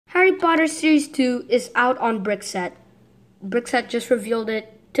Harry Potter Series 2 is out on Brickset. Brickset just revealed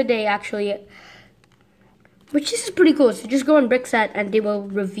it today, actually. Which is pretty cool. So just go on Brickset and they will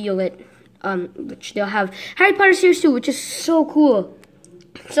reveal it. Which they'll have Harry Potter Series 2, which is so cool.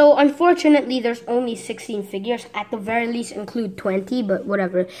 So unfortunately, there's only 16 figures. At the very least, include 20, but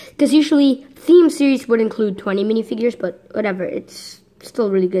whatever. Because usually, theme series would include 20 minifigures, but whatever. It's still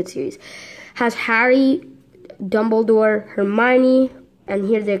a really good series. Has Harry, Dumbledore, Hermione, and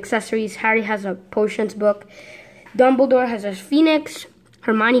here are the accessories. Harry has a potions book. Dumbledore has a phoenix.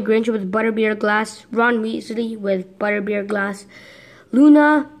 Hermione Granger with butterbeer glass. Ron Weasley with butterbeer glass.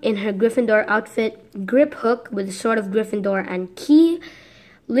 Luna in her Gryffindor outfit. Grip Hook with the sword of Gryffindor and key.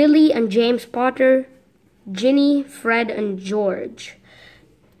 Lily and James Potter. Ginny, Fred, and George.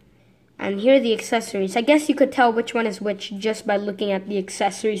 And here are the accessories. I guess you could tell which one is which just by looking at the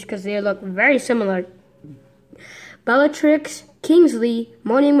accessories because they look very similar. Bellatrix, Kingsley,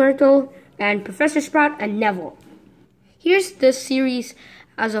 Moaning Myrtle, and Professor Sprout and Neville. Here's the series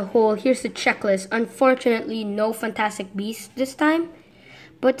as a whole. Here's the checklist. Unfortunately, no Fantastic Beasts this time,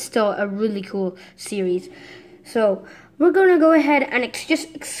 but still a really cool series. So we're gonna go ahead and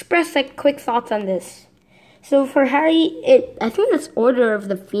just express like quick thoughts on this. So for Harry, I think that's Order of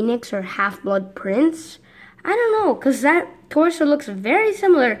the Phoenix or Half-Blood Prince. I don't know, because that torso looks very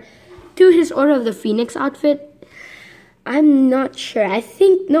similar to his Order of the Phoenix outfit. I'm not sure. I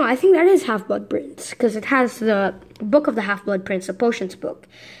think that is Half-Blood Prince, because it has the book of the Half-Blood Prince, the potions book.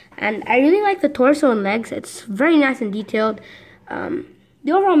 And I really like the torso and legs. It's very nice and detailed.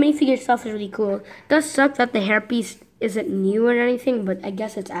 The overall minifigure itself is really cool. It does suck that the hairpiece isn't new or anything, but I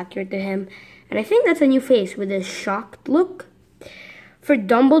guess it's accurate to him. And I think that's a new face with a shocked look. For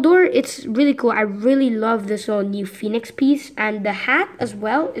Dumbledore, it's really cool. I really love this little new Phoenix piece. And the hat as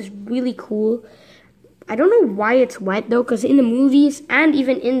well is really cool. I don't know why it's white though, because in the movies and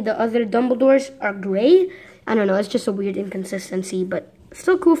even in the other Dumbledores are gray. I don't know, it's just a weird inconsistency, but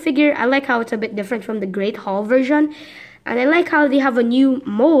still cool figure. I like how it's a bit different from the Great Hall version. And I like how they have a new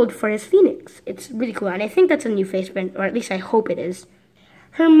mold for his Phoenix. It's really cool. And I think that's a new face print, or at least I hope it is.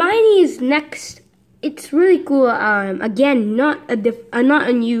 Hermione is next. It's really cool. Again, not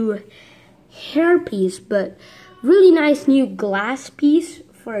a new hairpiece, but really nice new glass piece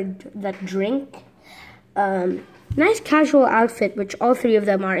for that drink. Nice casual outfit, which all three of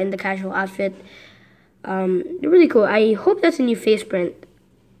them are in the casual outfit. They're really cool. I hope that's a new face print.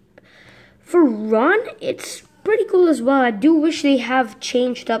 For Ron, it's pretty cool as well. I do wish they have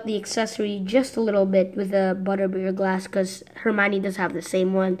changed up the accessory just a little bit with the butterbeer glass, because Hermione does have the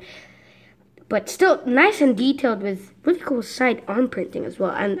same one. But still nice and detailed with really cool side arm printing as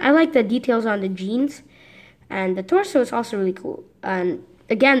well. And I like the details on the jeans. And the torso is also really cool. And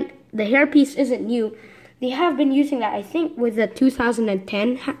again, the hairpiece isn't new. They have been using that, I think, with the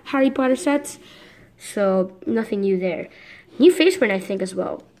 2010 Harry Potter sets. So nothing new there. New face print, I think, as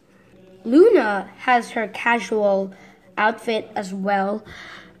well. Luna has her casual outfit as well,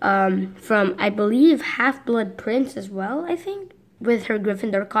 from, I believe, Half-Blood Prince as well, I think, with her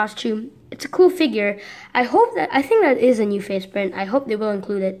Gryffindor costume. It's a cool figure. I think that is a new face print. I hope they will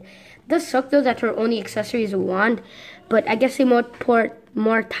include it. It does suck, though, that her only accessory is a wand, but I guess they might pour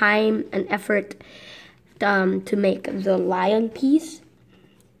more time and effort to make the lion piece.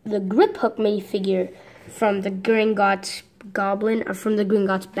 The Grip Hook minifigure from the Gringotts Goblin, or from the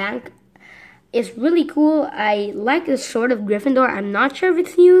Gringotts Bank, is really cool. I like the Sword of Gryffindor. I'm not sure if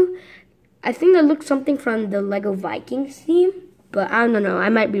it's new. I think that looks something from the Lego Vikings theme, but I don't know. I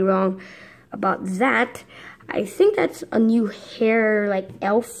might be wrong about that. I think that's a new hair, like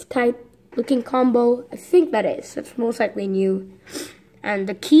elf type looking combo. I think that is. That's most likely new. And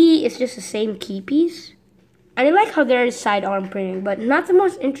the key is just the same key piece. And I like how there is sidearm printing, but not the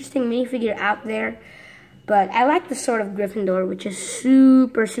most interesting minifigure out there. But I like the Sword of Gryffindor, which is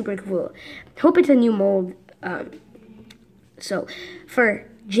super, super cool. Hope it's a new mold. So, for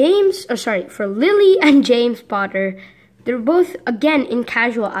Lily and James Potter, they're both, again, in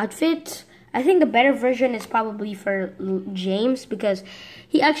casual outfits. I think the better version is probably for James, because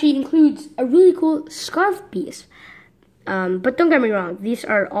he actually includes a really cool scarf piece. But don't get me wrong, these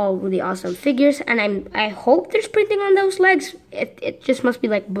are all really awesome figures, and I hope there's printing on those legs. It just must be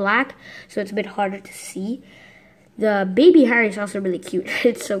like black, so it's a bit harder to see. The baby Harry is also really cute.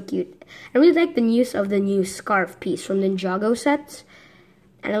 It's so cute. I really like the use of the new scarf piece from the Ninjago sets,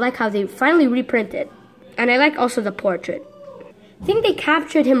 and I like how they finally reprinted. And I like also the portrait. I think they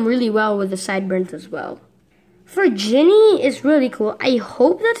captured him really well with the sideburns as well. For Ginny, it's really cool. I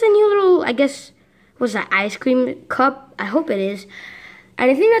hope that's a new little, I guess, was that ice cream cup? I hope it is.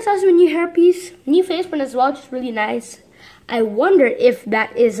 And I think that's also a new hairpiece. New face print as well, just really nice. I wonder if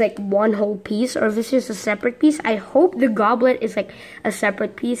that is like one whole piece or if it's just a separate piece. I hope the goblet is like a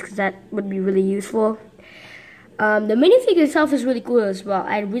separate piece because that would be really useful. The minifigure itself is really cool as well.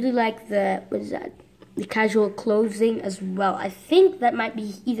 I really like the, what is that? The casual clothing as well. I think that might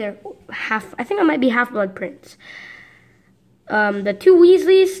be either half, I think it might be Half-Blood Prince. The two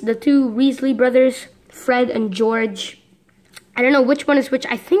Weasley brothers, Fred and George. I don't know which one is which.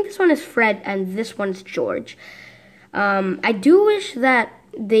 I think this one is Fred and this one's George. I do wish that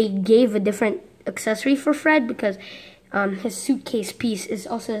they gave a different accessory for Fred because his suitcase piece is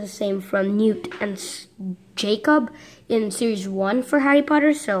also the same from Newt and Jacob in Series 1 for Harry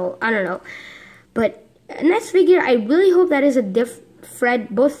Potter, so I don't know. But a nice figure. I really hope that is a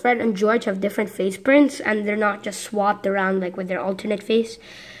both Fred and George have different face prints and they're not just swapped around like with their alternate face,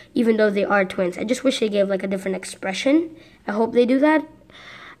 even though they are twins. I just wish they gave like a different expression. I hope they do that.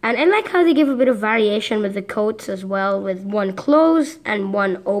 And I like how they give a bit of variation with the coats as well, with one closed and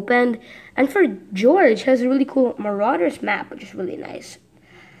one opened. And for George, has a really cool Marauders map, which is really nice.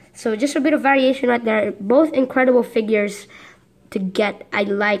 So just a bit of variation right there. Both incredible figures to get. I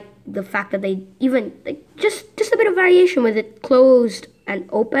like the fact that they even, like, just a bit of variation with it closed and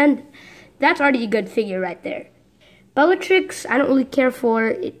opened. That's already a good figure right there. Bellatrix, I don't really care for.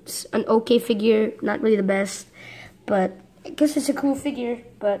 It's an okay figure, not really the best. But I guess it's a cool figure,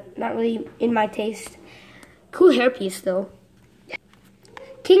 but not really in my taste. Cool hairpiece though.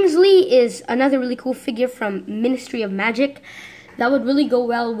 Kingsley is another really cool figure from Ministry of Magic. That would really go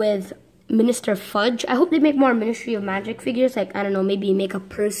well with Minister Fudge. I hope they make more Ministry of Magic figures. Like, I don't know, maybe make a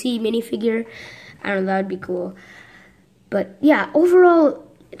Percy minifigure. I don't know, that would be cool. But yeah, overall,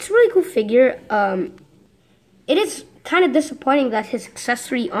 it's a really cool figure. It is kind of disappointing that his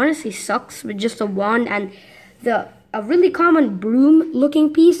accessory honestly sucks with just a wand and a really common broom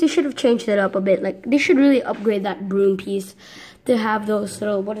looking piece. They should have changed it up a bit. Like, they should really upgrade that broom piece to have those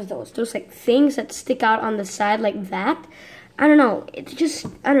little, what is those? Those like things that stick out on the side like that. I don't know. It's just,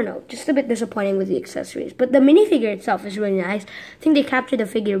 I don't know. Just a bit disappointing with the accessories. But the minifigure itself is really nice. I think they captured the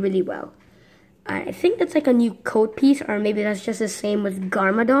figure really well. I think that's like a new coat piece, or maybe that's just the same with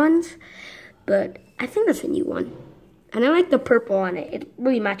Garmadon's. But I think that's a new one. And I like the purple on it. It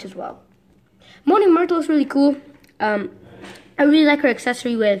really matches well. Moaning Myrtle is really cool. I really like her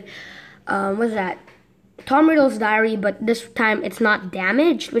accessory with, what's that? Tom Riddle's diary, but this time it's not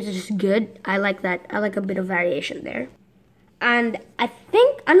damaged, which is good. I like that. I like a bit of variation there. And I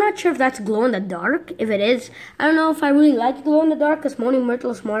think, I'm not sure if that's glow in the dark. If it is, I don't know if I really like glow in the dark, because Moaning Myrtle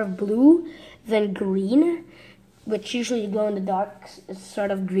is more of blue than green, which usually glow in the dark is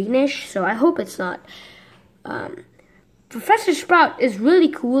sort of greenish, so I hope it's not. Professor Sprout is really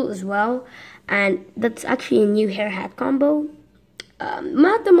cool as well, and that's actually a new hair hat combo.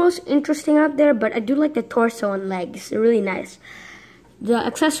 Not the most interesting out there, but I do like the torso and legs. They're really nice. The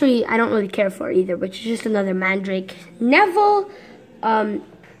accessory I don't really care for either, which is just another Mandrake. Neville, I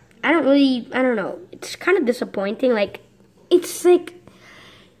don't know. It's kind of disappointing. Like, it's like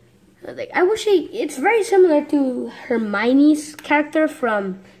I wish it's very similar to Hermione's character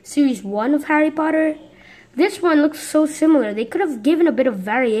from Series 1 of Harry Potter. This one looks so similar. They could have given a bit of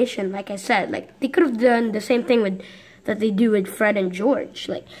variation, like I said. Like, they could have done the same thing that they do with Fred and George.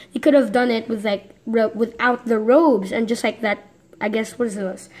 Like, they could have done it with like without the robes and just like that. I guess, what is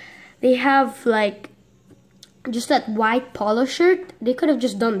this? They have like just that white polo shirt. They could have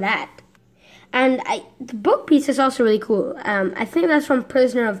just done that. And the book piece is also really cool. I think that's from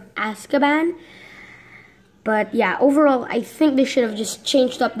Prisoner of Azkaban. But yeah, overall, I think they should have just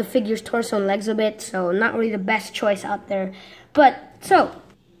changed up the figure's torso and legs a bit. So not really the best choice out there. But so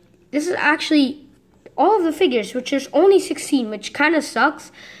this is actually all of the figures, which is only 16, which kind of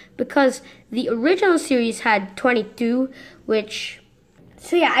sucks because the original series had 22, which,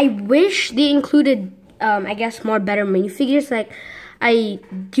 so yeah, I wish they included, I guess, more better minifigures. Like, I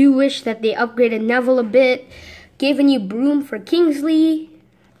do wish that they upgraded Neville a bit, gave a new broom for Kingsley,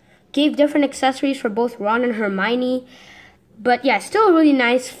 gave different accessories for both Ron and Hermione. But yeah, still a really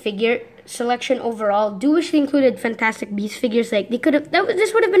nice figure selection overall. Do wish they included Fantastic Beasts figures. Like, they could have,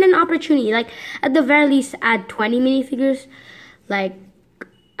 this would have been an opportunity. Like, at the very least, add 20 minifigures. Like,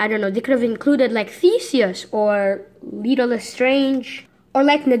 I don't know, they could have included like Theseus or Lita Lestrange or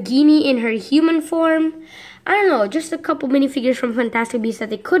like Nagini in her human form. I don't know, just a couple minifigures from Fantastic Beasts that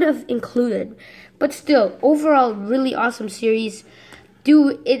they could have included. But still, overall, really awesome series.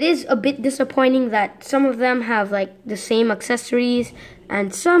 It is a bit disappointing that some of them have like the same accessories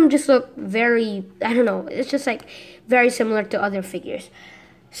and some just look very, I don't know, it's just like very similar to other figures.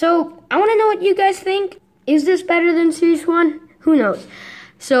 So I want to know what you guys think. Is this better than Series 1? Who knows?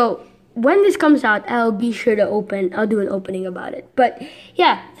 So when this comes out, I'll be sure to I'll do an opening about it. But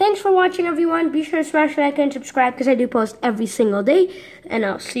yeah, thanks for watching, everyone. Be sure to smash like and subscribe because I do post every single day. And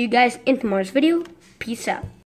I'll see you guys in tomorrow's video. Peace out.